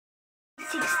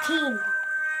2016.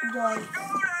 Enjoy.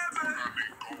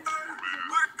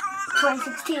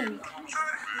 2016.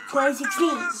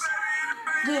 2016.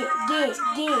 Get. Biggest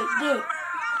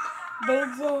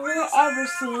thing ever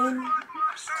seen.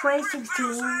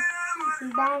 2016.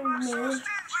 That me.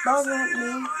 Wasn't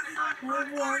me.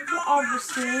 Biggest thing ever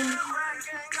seen.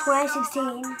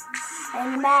 2016.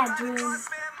 And a bad dream.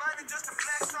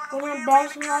 And the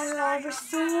best one I've ever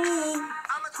seen.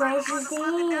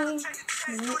 2016.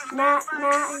 Not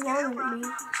with me.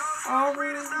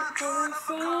 Everything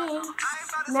seen.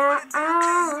 Nah,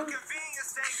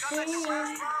 seen.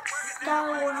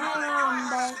 Going on,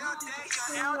 babe.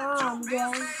 On,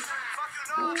 babe.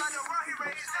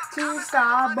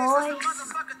 Two-star boy.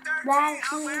 Black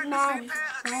shoes, Maddie.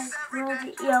 That's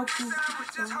Rosie Yoki.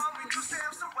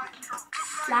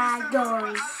 Like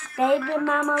Dory. Baby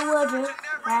mama would you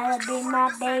rather be my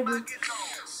baby?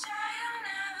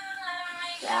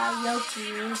 Yoki,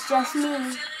 it's just me.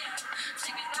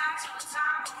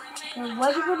 And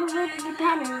what you gonna do with the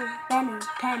penny?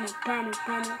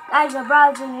 I got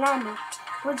broads in London,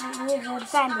 which is a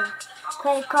defender.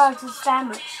 Play cards is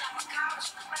sandwich.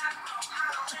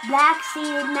 Black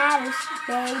seed matters,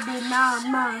 baby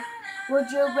mama. Would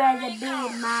you rather be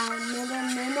my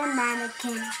mini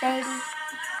mannequin, baby?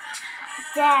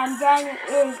 Damn, Daniel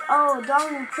is old.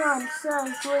 Donald Trump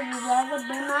sucks. Would you rather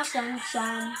be my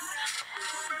sunshine?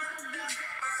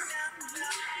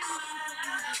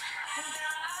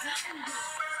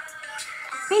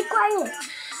 Be quiet.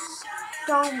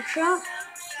 Donald Trump,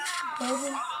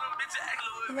 baby.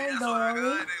 Then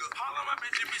Dory.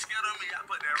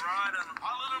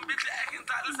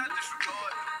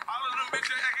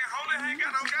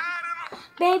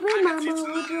 Baby mama,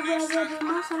 would you rather be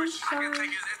my sunshine?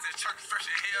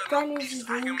 Dennis V,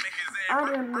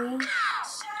 under me,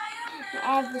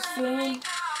 ever seen,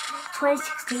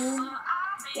 2016,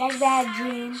 like that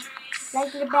dream,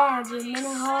 like the bad dream, in a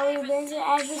holy vision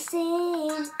ever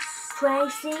seen,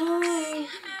 2016,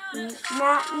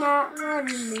 not under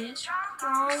me, I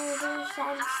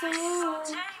ever seen,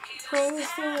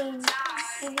 2016,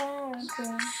 like that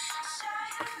dream.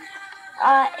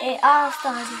 It all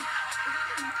started.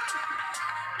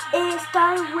 It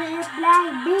started with Black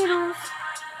Beatles.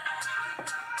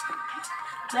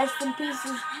 Rest in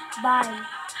pieces, body.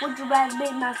 Would you rather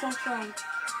be my sunshine?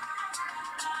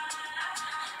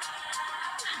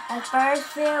 At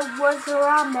first it was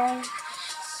Harambe.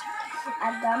 I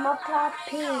got my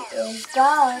puppy, it's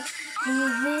God,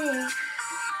 TV.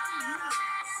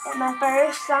 And my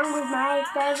first song was my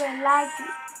favorite, like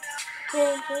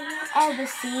ever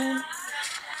seen.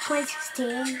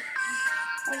 2016.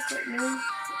 Look at me.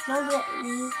 Look at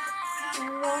me.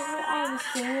 Ever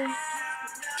seen.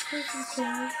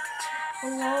 2016.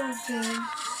 Another dream.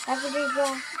 Everything's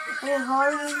wrong. And the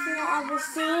hardest thing I've ever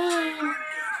seen.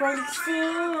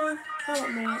 2016. Look at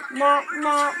me. Not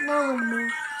with me.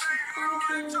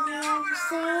 Everything I've ever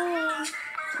seen.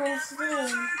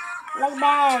 2016. Like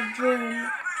bad dream.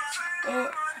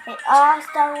 It all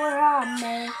started with her,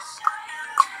 man.